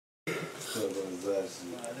bless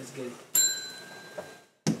you. Alright, let's get it.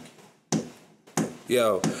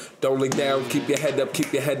 Yo, don't look down, keep your head up,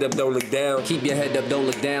 keep your head up, don't look down. Keep your head up, don't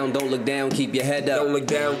look down, don't look down, keep your head up. Don't look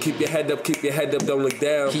down, keep your head up, keep your head up, don't look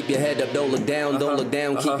down. Keep your head up, don't look down, don't look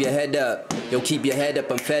down, keep your head up. Yo, keep your head up,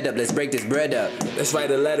 I'm fed up, let's break this bread up. Let's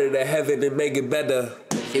write a letter to heaven and make it better.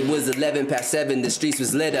 It was 11 past 7, the streets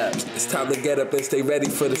was lit up. It's time to get up and stay ready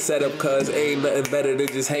for the setup, cause ain't nothing better than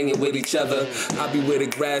just hanging with each other. I be where the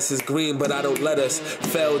grass is green, but I don't let us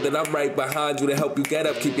fail. Then I'm right behind you to help you get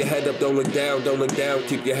up. Keep your head up, don't look down, don't look down,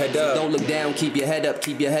 keep your head up. Don't look down, keep your head up,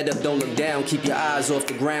 keep your head up, don't look down. Keep your eyes off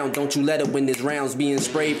the ground, don't you let up when there's rounds being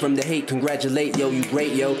sprayed from the hate. Congratulate, yo, you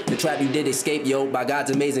great, yo. The trap you did escape, yo, by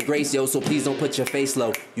God's amazing grace, yo. So please don't put your face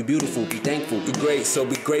low. You beautiful, be thankful. You great, so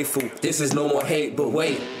be grateful. This is no more hate, but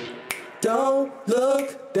wait. Don't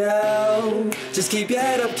look down. Just keep your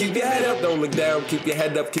head up, keep your head up. Don't look down, keep your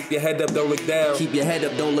head up, keep your head up, don't look down. Keep your head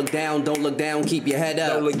up, don't look down, don't look down, keep your head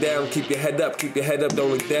up. Don't look down, keep your head up, keep your head up,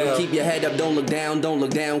 don't look down. Keep your head up, don't look down, don't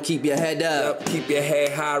look down, keep your head up. Keep your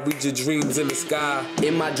head high, reach your dreams in the sky.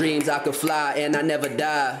 In my dreams I could fly and I never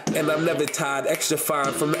die. And I'm never tired, extra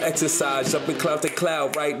fine from the exercise. Jumping cloud to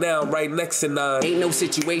cloud, right now, right next to 9. Ain't no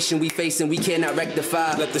situation we facing we cannot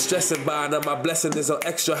rectify. Let the stress abide, now my blessing is on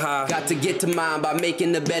extra high. Got to get to mine by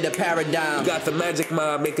making a better paradigm. You got the magic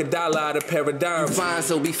mind, make $1 out of paradigms. You fine,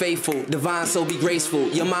 so be faithful, divine, so be graceful.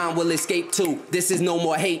 Your mind will escape too. This is no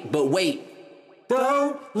more hate, but wait.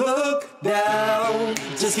 Don't look down.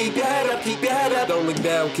 Just keep your head up, keep your head up. Don't look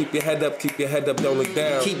down, keep your head up, keep your head up, don't look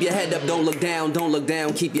down. Keep your head up, don't look down, don't look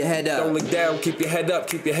down, keep your head up. Don't look down, keep your head up,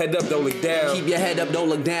 keep your head up, don't look down. Keep your head up, don't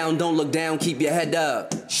look down, don't look down, keep your head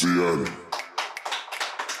up. CN.